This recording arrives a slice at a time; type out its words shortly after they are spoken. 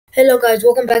Hello guys,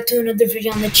 welcome back to another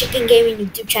video on the Chicken Gaming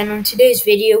YouTube channel. In today's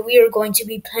video, we are going to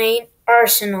be playing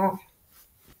Arsenal.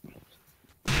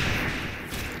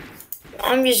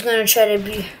 I'm just gonna try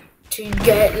to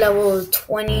get level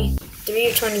 23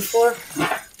 or 24. I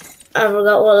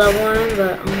forgot what level I'm,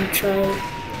 but I'm gonna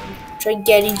try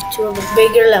getting to a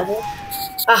bigger level,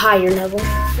 a higher level.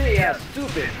 They are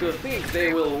stupid to think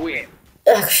they will win.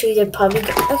 Actually, they're probably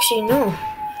actually no.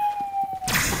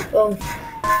 Oh.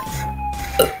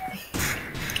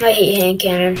 I hate hand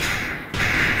cannon.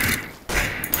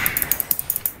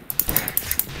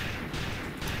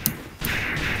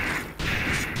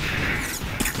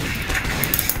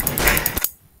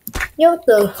 Yo, what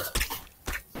the?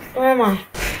 Where am I?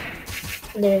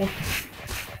 There.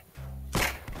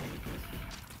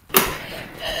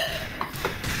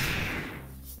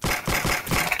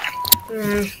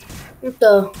 What the?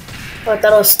 Oh, I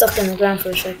thought I was stuck in the ground for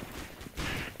a sec.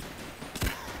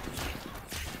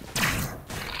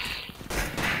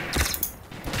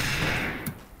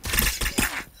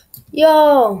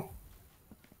 Yo!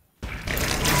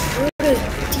 Where did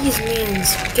these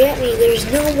mans get me? There's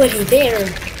nobody there.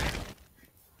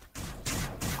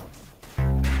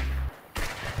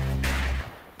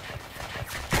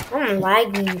 I'm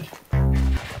lagging.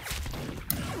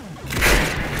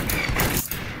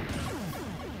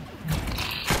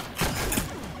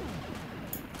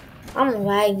 I'm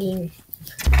lagging.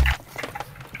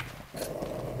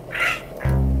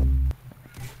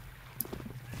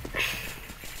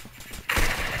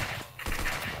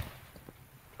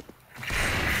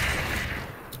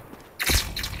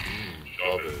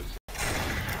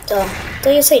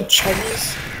 Did you say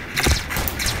chubbies?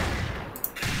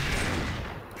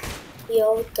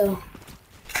 Yo, what the?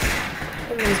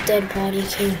 Oh, my dead body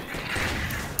came.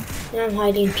 Now I'm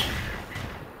hiding.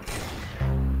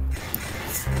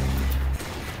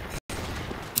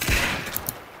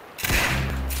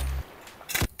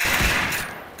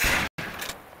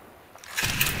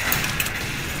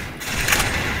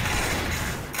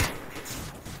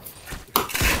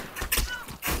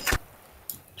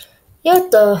 Yo,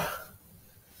 what the?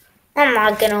 I'm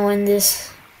not gonna win this.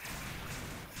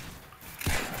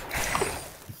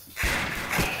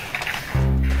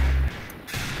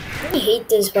 I hate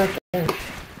this weapon.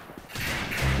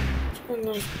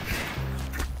 This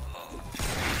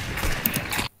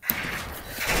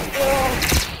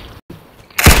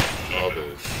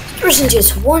person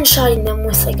just one-shotting them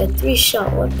with like a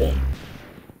 3-shot weapon.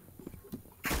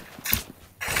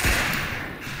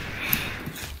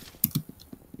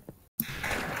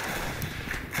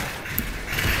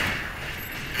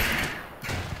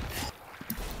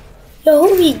 Yo,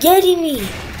 who be getting me?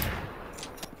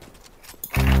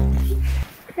 Oh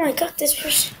my god, this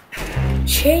person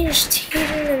changed team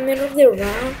in the middle of the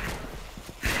round.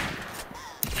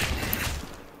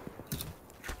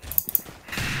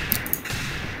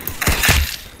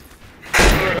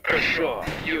 Sure,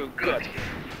 you got him.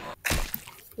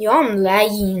 Yo, I'm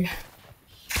lagging.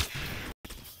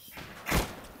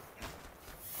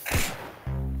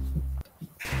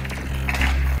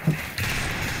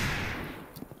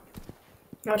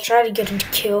 I'll try to get him to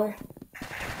kill.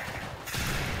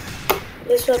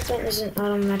 This weapon is an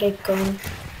automatic gun.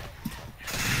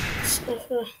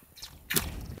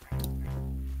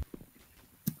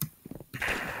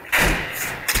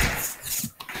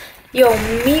 Yo,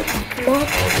 meat mop.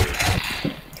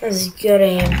 That's good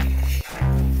aim.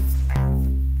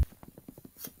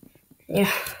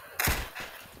 Yeah.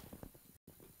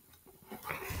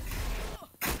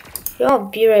 Yo, I'll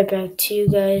be right back to you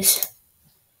guys.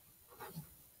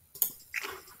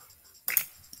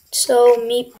 So,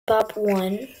 Meat Pop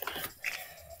won.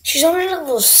 She's only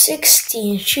level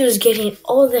 60 and she was getting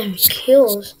all them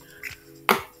kills.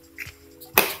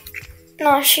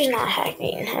 No, she's not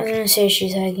hacking. I was gonna say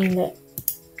she's hacking, but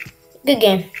good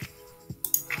game.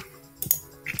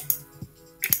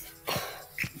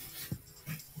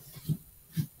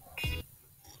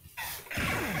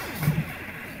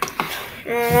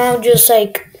 I'll just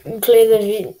like play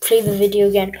the video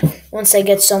again once I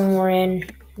get somewhere in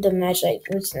the match, like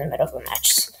it's in the middle of a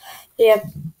match. Yep.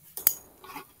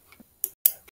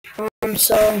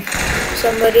 So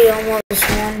somebody almost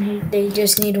won. They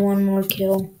just need one more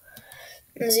kill.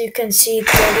 As you can see,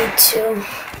 32.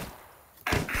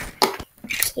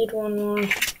 Just need one more.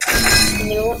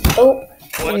 Oh,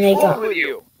 and they got.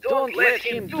 Don't let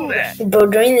him do that. Bro,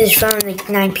 during this round, like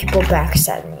 9 people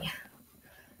backstabbed me.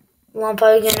 Well, I'm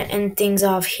probably gonna end things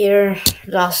off here.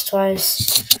 Lost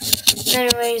twice.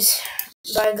 Anyways,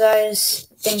 bye guys.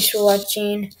 Thanks for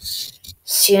watching.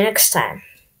 See you next time.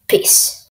 Peace.